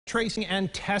Tracing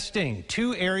and testing,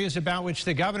 two areas about which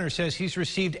the governor says he's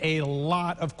received a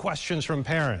lot of questions from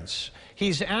parents.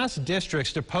 He's asked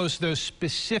districts to post those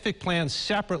specific plans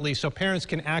separately so parents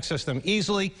can access them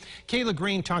easily. Kayla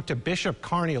Green talked to Bishop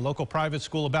Kearney, a local private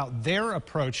school, about their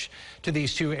approach to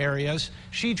these two areas.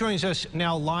 She joins us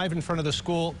now live in front of the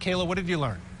school. Kayla, what did you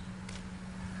learn?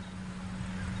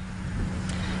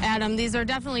 Adam, these are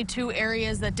definitely two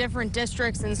areas that different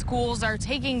districts and schools are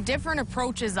taking different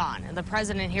approaches on. And the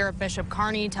president here at Bishop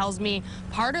Kearney tells me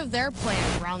part of their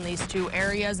plan around these two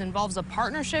areas involves a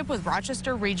partnership with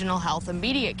Rochester Regional Health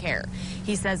Immediate Care.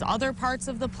 He says other parts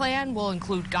of the plan will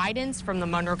include guidance from the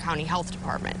Monroe County Health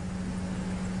Department.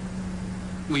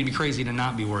 We'd be crazy to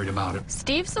not be worried about it.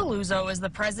 Steve Saluzzo is the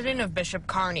president of Bishop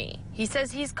Kearney. He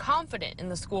says he's confident in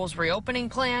the school's reopening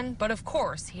plan, but of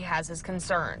course he has his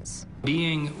concerns.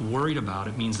 Being worried about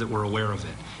it means that we're aware of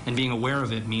it, and being aware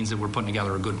of it means that we're putting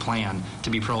together a good plan to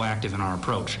be proactive in our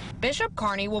approach. Bishop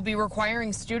Kearney will be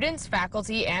requiring students,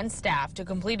 faculty, and staff to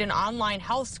complete an online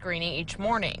health screening each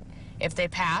morning. If they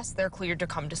pass, they're cleared to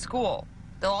come to school.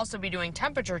 They'll also be doing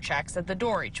temperature checks at the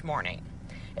door each morning.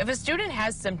 If a student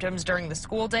has symptoms during the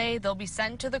school day, they'll be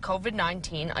sent to the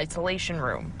COVID-19 isolation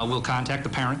room. We'll contact the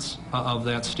parents of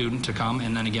that student to come,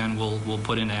 and then again we'll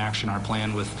put into action our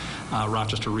plan with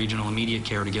Rochester Regional Immediate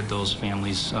Care to get those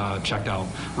families checked out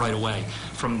right away.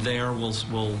 From there,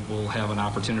 we'll have an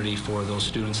opportunity for those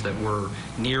students that were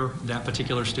near that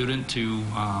particular student to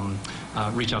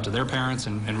reach out to their parents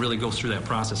and really go through that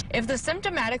process. If the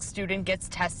symptomatic student gets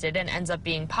tested and ends up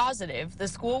being positive, the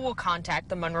school will contact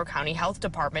the Monroe County Health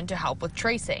Department to help with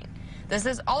tracing. This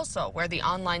is also where the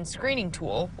online screening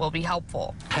tool will be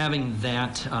helpful. Having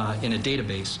that in a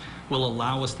database will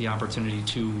allow us the opportunity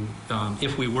to,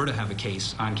 if we were to have a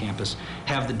case on campus,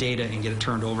 have the data and get it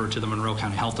turned over to the Monroe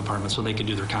County Health Department so they can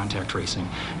do their contact tracing.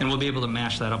 And we'll be able to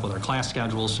match that up with our class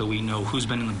schedules so we know who's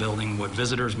been in the building, what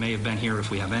visitors may have been here if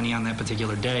we have any on that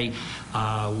particular day,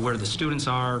 where the students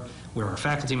are, where our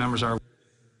faculty members are.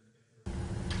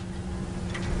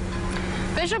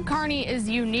 Bishop Kearney is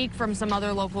unique from some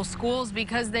other local schools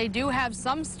because they do have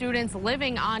some students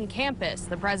living on campus.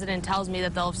 The president tells me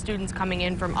that they'll have students coming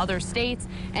in from other states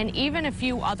and even a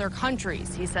few other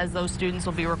countries. He says those students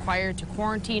will be required to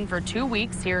quarantine for 2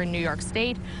 weeks here in New York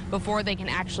State before they can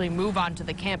actually move onto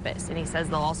the campus. And he says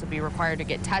they'll also be required to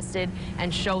get tested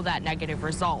and show that negative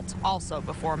result also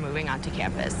before moving onto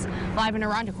campus. Live in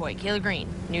Irondequoit, Kayla Green,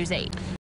 News 8.